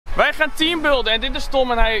Wij gaan teambuilden en dit is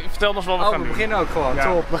Tom en hij vertelt ons wat we gaan doen. We beginnen ook gewoon,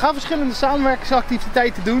 top. We gaan verschillende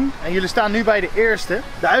samenwerkingsactiviteiten doen en jullie staan nu bij de eerste.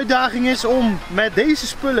 De uitdaging is om met deze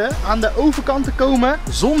spullen aan de overkant te komen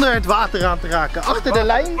zonder het water aan te raken. Achter de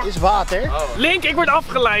lijn is water. Link, ik word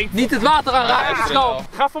afgeleid. Niet het water aanraken, Pascal.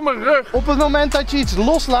 Ga van mijn rug. Op het moment dat je iets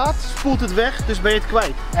loslaat, spoelt het weg, dus ben je het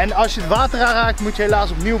kwijt. En als je het water aanraakt, moet je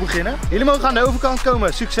helaas opnieuw beginnen. Jullie mogen aan de overkant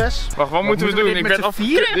komen, succes. Wacht, wat moeten we doen? Ik ben af.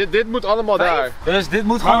 Dit moet allemaal daar. Dus dit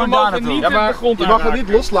moet Maar we gewoon daar mogen naartoe. niet Ja, maar de grond je mag het aanraken.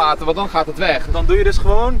 niet loslaten, want dan gaat het weg. Dan doe je dus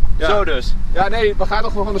gewoon zo dus. Ja, nee, we gaan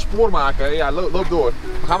toch gewoon een spoor maken. Ja, loop door.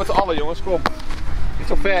 We gaan met z'n allen, jongens, kom. Niet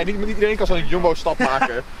zo ver, niet iedereen kan zo'n jumbo stap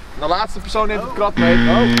maken. De laatste persoon neemt het krat mee.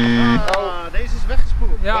 Deze is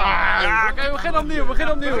weggespoeld. Ja, oké, we beginnen opnieuw,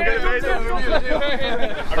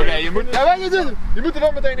 Oké, je moet... Ja, je moet er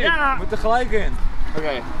wel meteen in. Ja. We moeten gelijk in.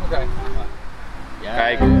 Oké. Kijk.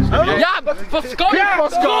 Ja, Pascal! Ja,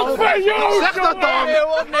 Pascal! Godver, Joost! Zeg dat dan!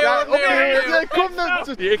 Ja, opnieuw. Kom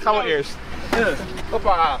dan! Hier, ik ga wel eerst.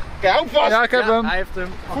 Hoppa. Kijk, hou hem vast! Ja, ik heb hem. Hij heeft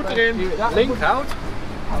hem. Voet erin. Link, hout.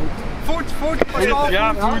 Voet, Pascal.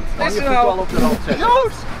 Ja, goed. Is er nou?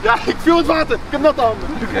 Joost! Ja, ik viel het water. Ik heb natte handen.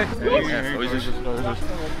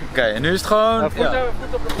 Oké, en nu is het gewoon... Voet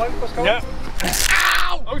op de plank, Pascal. Ja.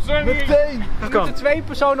 Oh, sorry. Meteen! Er moeten 2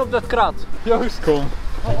 personen op dat krat. Joost, kom.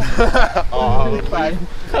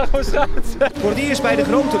 Voor het eerst bij de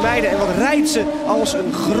grote meiden en wat rijdt ze als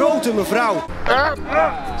een grote mevrouw.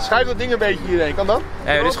 Schuif dat ding een beetje hierheen, kan dat?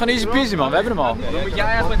 Hé, dit is gewoon easy peasy man, we hebben hem al. Dan moet jij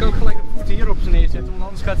eigenlijk ook gelijk de voeten hier op zijn neerzetten, want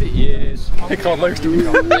anders gaat hij. Yes. Ik ga het leuks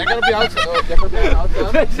doen. Jij kan op je hout staan. Jij kan op je hout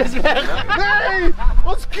staan. Deze is weg. Nee!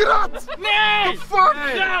 Wat krat! Nee! Fuck!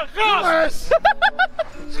 Ja, gas!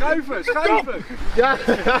 Schuiven. Ja,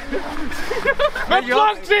 Mijn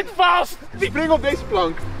plank zit vast! spring op deze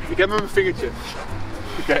plank. Ik heb hem met mijn vingertje.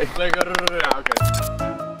 Oké. Lekker. Ja, oké.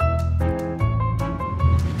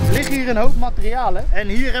 Er liggen hier een hoop materialen en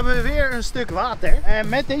hier hebben we weer een stuk water. En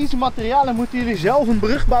met deze materialen moeten jullie zelf een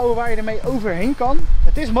brug bouwen waar je ermee overheen kan.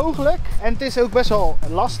 Het is mogelijk en het is ook best wel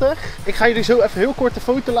lastig. Ik ga jullie zo even heel kort de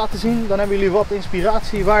foto laten zien, dan hebben jullie wat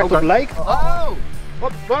inspiratie waar het op lijkt.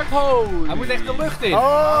 Wat? Hij moet echt de lucht in.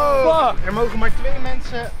 Oh! Er mogen maar 2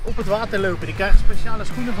 mensen op het water lopen. Die krijgen speciale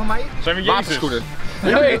schoenen van mij. Zijn we Jezus? Waterschoenen.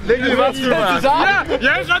 Nee, jullie waterschoenen? Ja,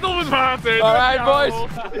 jij gaat op het water! Alright boys.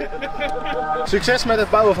 Succes met het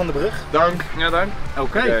bouwen van de brug. Dank. Ja, dank.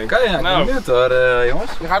 Oké, Nou. nou benieuwd hoor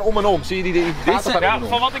jongens. We gaan om en om. Zie je die gaten gaan Ja, om en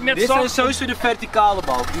van om. wat ik net Dit zag. zijn sowieso de verticale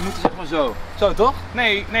balken, die moeten zeg maar zo. Zo toch?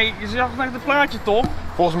 Nee, je zag net het plaatje toch?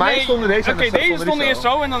 Volgens mij stonden deze Oké, deze stonden eerst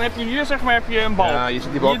zo en dan heb je hier zeg maar een balk. Ja, je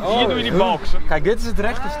ziet die balk. Hier doe je die balk. Kijk, dit is het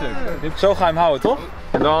rechte stuk. Zo ga je hem houden toch?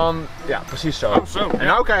 En dan, ja, precies zo. Zo. En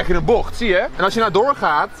nou krijg je een bocht, zie je? En als je nou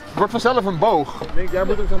doorgaat, wordt vanzelf een boog. Jij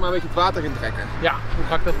moet hem zeg maar een beetje het water in trekken. Ja, hoe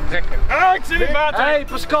ga ik dat trekken? Ah, ik zit in het water! Hey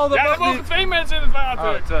Pascal, dat Ja, er mag mogen niet. 2 mensen in het water!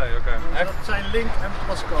 Oh, 2, oké. Dat zijn Link en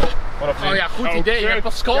Pascal. Oh ja, goed idee. Ja,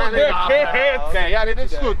 Pascal Ja, in het water. Oké, ja, dit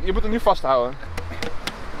is goed. Je moet hem nu vasthouden.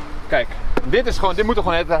 Kijk, dit moeten we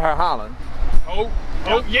gewoon net herhalen. Oh,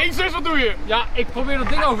 Jezus, wat doe je? Ja, ik probeer dat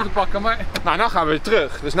ding over te pakken, maar... Nou, nou gaan we weer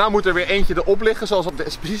terug. Dus nu moet er weer eentje erop liggen,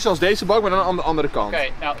 precies zoals deze balk, maar dan aan de andere kant. Oké,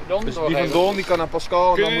 nou, Don Dus die van Don, die kan naar Pascal.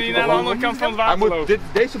 En Kunnen dan jullie moet naar hij de andere kant van het Hij water moet lopen?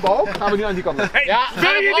 deze balk gaan we nu aan die kant doen. Hey, wil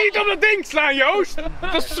je niet op dat ding slaan, Joost?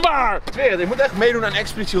 Dat is zwaar! Ik zweer het, ik moet echt meedoen aan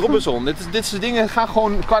Expeditie Robinson. Dit soort dingen gaan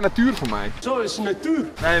gewoon qua natuur voor mij. Zo is de natuur.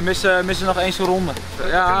 Nee, we missen nog 1 zo'n ronde.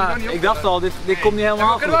 Ja, ik dacht al, dit komt niet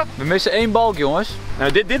helemaal goed. We missen 1 balk jongens.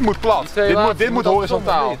 Nou, dit moet plat. Dit moet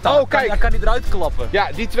horizontaal. Oh, kijk. Dan kan hij eruit klappen. Ja,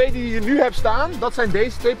 die 2 die je nu hebt staan, dat zijn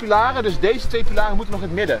deze 2 pilaren. Dus deze 2 pilaren moeten nog in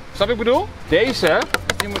het midden. Snap je wat ik bedoel? Deze.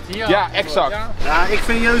 Die moet hier. Ja, exact. Ja, ik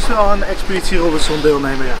vind Joost wel een Expeditie Robinson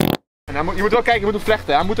deelnemer. Ja. En je moet wel kijken, je moet hem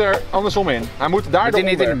vlechten. Hij moet er andersom in. Hij moet daar Moet hij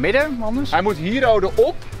niet in het eronder. midden anders? Hij moet hier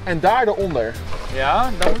erop en daar eronder. Ja,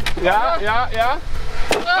 dan moet... Ja.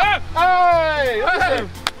 Hey, dat is hem.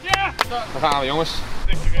 Ja! Daar gaan we, jongens.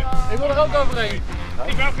 Ik wil er ook overheen.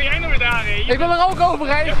 Ik wou voor jij nog weer daarheen. Ik wil er ook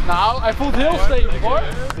overheen. Nou, hij voelt heel stevig hoor.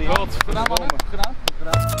 Gedaan mannen? Gedaan?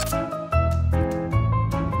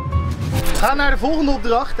 We gaan naar de volgende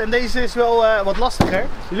opdracht en deze is wel wat lastiger.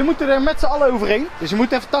 Jullie moeten er met z'n allen overheen. Dus je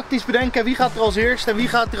moet even tactisch bedenken wie gaat er als eerst en wie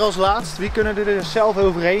gaat er als laatst. Wie kunnen er dus zelf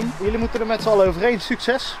overheen. Jullie moeten er met z'n allen overheen.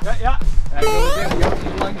 Succes! Ja, ik wil zeggen, je hebt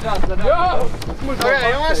niet lang gedaan. Ja! Oké,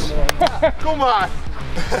 jongens. Kom maar.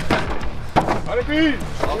 Harpie.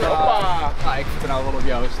 Hoppa. Nou, ik vertrouw wel op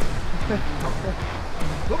Joost.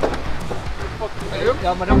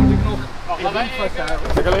 Ja, maar dan moet ik nog... Laat mij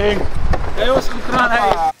Tikkeling. Ja, jongens, goed gedaan.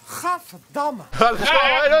 Hey. Gadverdamme.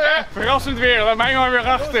 Verrassend weer, laat mij maar weer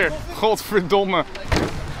achter. Godverdomme.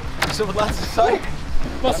 Zullen we het laatste zeiken?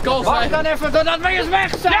 Pascal Wacht dan even totdat we eens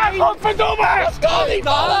weg zijn! Ja, godverdomme! Pascal, niet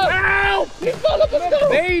vallen! Help! Niet vallen, Pascal!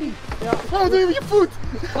 Been! Wat doe je met je voet?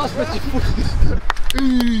 Vast met je voet!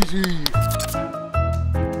 Easy.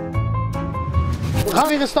 We gaan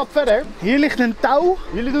weer een stap verder. Hier ligt een touw.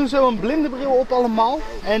 Jullie doen zo een blindenbril op allemaal.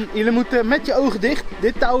 En jullie moeten met je ogen dicht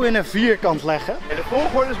dit touw in een vierkant leggen. En de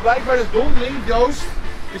volgorde is blijkbaar dus Don, Link, Joost.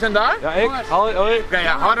 Die zijn daar? Ja, ik. Hoi. Oké,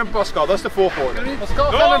 ja, Harm en Pascal, dat is de volgorde. Pascal,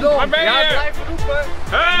 ga Don, naar Don! waar ben je? Ja, blijf roepen!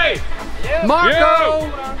 Hey! Marco!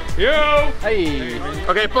 Yo! Hey!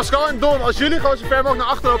 Oké, Pascal en Don, als jullie gewoon zo ver mogelijk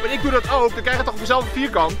naar achter lopen en ik doe dat ook, dan krijg je toch vanzelf een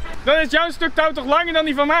vierkant. Dan is jouw stuk touw toch langer dan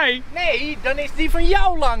die van mij? Nee, dan is die van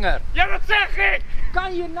jou langer! Ja, dat zeg ik!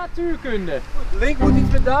 Kan je natuurkunde? Link moet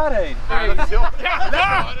iets met daarheen. Ja, dat is heel...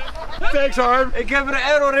 Ja! Thanks, Harm. Ik heb een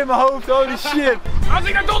error in mijn hoofd, holy shit! Als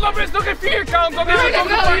ik naar Don heb, is het nog geen vierkant, dan is het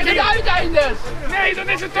toch een driehoek. uiteindes! Nee, dan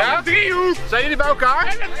is het toch een driehoek. Zijn jullie bij elkaar?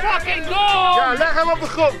 En een fucking Don! Ja, leg hem op de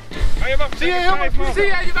grond. Oh, je wacht, Zie je helemaal? Zie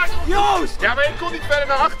je wacht. Joost! Ja, maar ik kon niet verder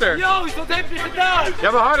naar achter. Joost, wat heb je gedaan?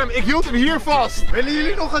 Ja, maar Harm, ik hield hem hier vast. Willen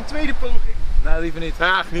jullie nog een tweede poging? Nee, liever niet.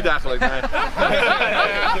 Ja, niet eigenlijk, nee.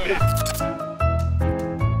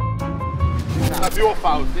 Dat is nu al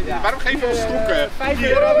fout. Waarom geef je ons stokken? €5.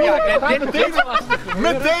 Ja, dit is lastig.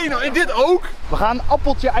 Meteen, en dit ook? We gaan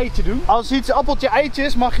appeltje-eitje doen. Als iets appeltje-eitje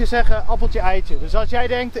is, mag je zeggen appeltje-eitje. Dus als jij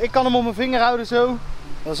denkt, ik kan hem op mijn vinger houden zo,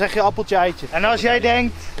 dan zeg je appeltje-eitje. En als jij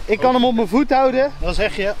denkt, ik kan hem op mijn voet houden, dan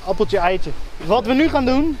zeg je appeltje-eitje. Dus wat we nu gaan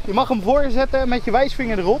doen, je mag hem voor je zetten met je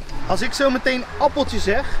wijsvinger erop. Als ik zo meteen appeltje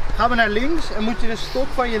zeg, gaan we naar links en moet je de stok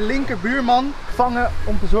van je linkerbuurman vangen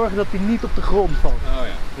om te zorgen dat hij niet op de grond valt. Oh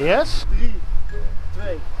ja. Yes? 3,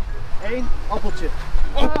 2, 1, appeltje.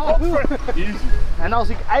 Easy. En als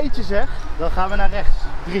ik eitje zeg, dan gaan we naar rechts.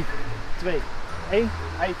 3, 2, 1,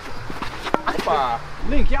 eitje. Hoppa.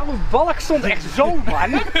 Link, jouw balk stond echt zo,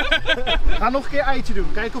 man. We gaan nog een keer eitje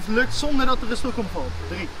doen. Kijken of het lukt zonder dat er een stok omvalt.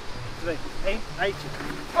 3, 2, 1, eitje.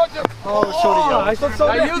 Oh, sorry Jan. Hij stond zo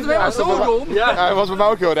Hij recht. hield hem helemaal zo rond. Ja, hij was bij mij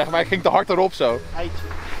ook heel recht, maar hij ging te hard erop zo. Eitje.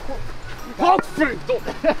 Godverdomme!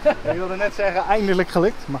 Ik wilde net zeggen, eindelijk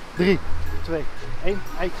gelukt. Maar 3, 2, 1,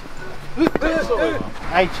 eitje.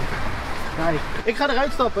 Eitje. Kijk. Ik ga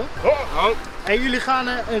eruit stappen. En jullie gaan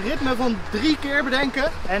een ritme van 3 keer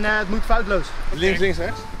bedenken. En het moet foutloos. Links, links,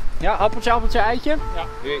 rechts. Ja, appeltje, eitje.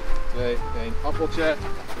 3, 2, 1. Appeltje.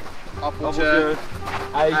 Appeltje.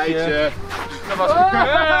 Eitje. Dat was het.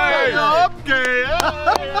 Hey! Hoppakee!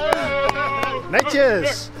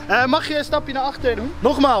 Netjes. Mag je een stapje naar achter doen?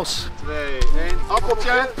 Nogmaals. 2, 1.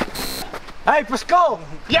 Appeltje. Hey Pascal!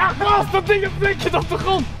 Ja, gast, dat ding flikkert op de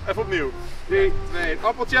grond. Even opnieuw. 3, 2, 1.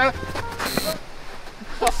 Appeltje.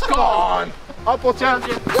 Pascal. Appeltje.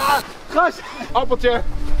 Ja, gast. Appeltje.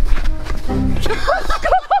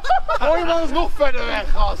 Gooi hem anders nog verder weg,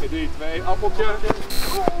 gast. 3, 2, 1. Appeltje.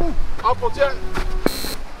 Appeltje.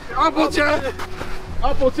 Appeltje.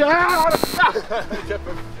 Appeltje. Ja, ik heb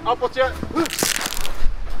hem. Appeltje.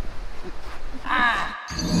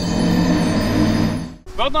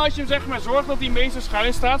 Wat nou als je hem zeg maar zorgt dat hij meestal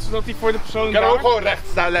schuin staat, zodat hij voor de persoon Ik kan hem ook gewoon recht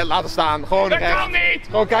laten staan. Gewoon Dat recht. kan niet!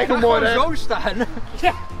 Gewoon kijk hoe mooi recht. Zo staan.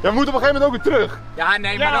 Ja, we moeten op een gegeven moment ook weer terug. Ja,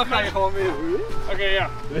 nee, Ja, maar dan maar- ga je gewoon weer. Oké, ja.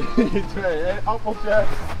 3, 2, 1. Appeltje.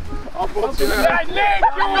 Appeltje. Jij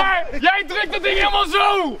leuk, jongen! Jij drukt dat ding helemaal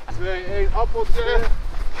zo! 2, 1. Appeltje.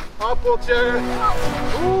 Appeltje.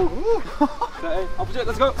 Appeltje,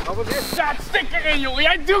 let's go. Appeltje. Ja, het stik erin, jongen!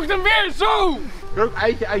 Jij doet hem weer zo! Ook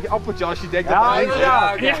eitje, eitje, appeltje als je denkt dat Ja, het eitje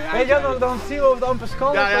ja. Ja. Weet je, dan zien we of het aan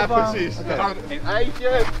Pascal Ja, is ja, of aan- precies. Dan gaan we een eitje.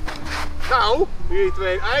 Nou, 3,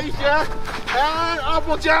 2, eitje. En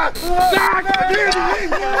appeltje. Zaak!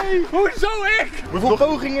 Hoezo ik? Hoeveel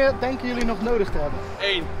pogingen denken jullie nog nodig te hebben?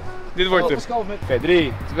 1. Dit wordt hem. Pascal met. Oké,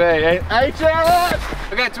 3, 2, 1. Eitje.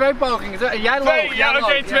 Oké, 2 pogingen. Jij loopt. 2, ja,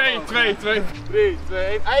 oké, 2. 3, 2,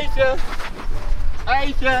 1. Eitje.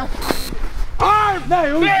 Eitje. Arm!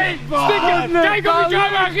 Nee, hoe? Nee, stik hem! Kijk op de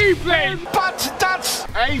camera replay! Tats, tats.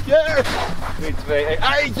 Eitje. 3, 2, 1.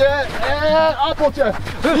 Eitje. En appeltje.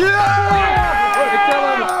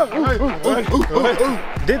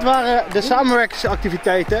 Dit waren de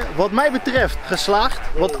samenwerkingsactiviteiten. Wat mij betreft geslaagd.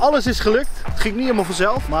 Want alles is gelukt. Het ging niet helemaal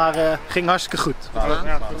vanzelf, maar ging hartstikke goed. Ja,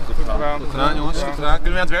 goed gedaan. Jongens, goed gedaan.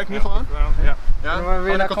 Kunnen we aan het werk nu gewoon? Ja. Ja? Kunnen we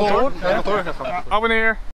weer naar kantoor? Ja, kantoor gaat gewoon. Abonneer.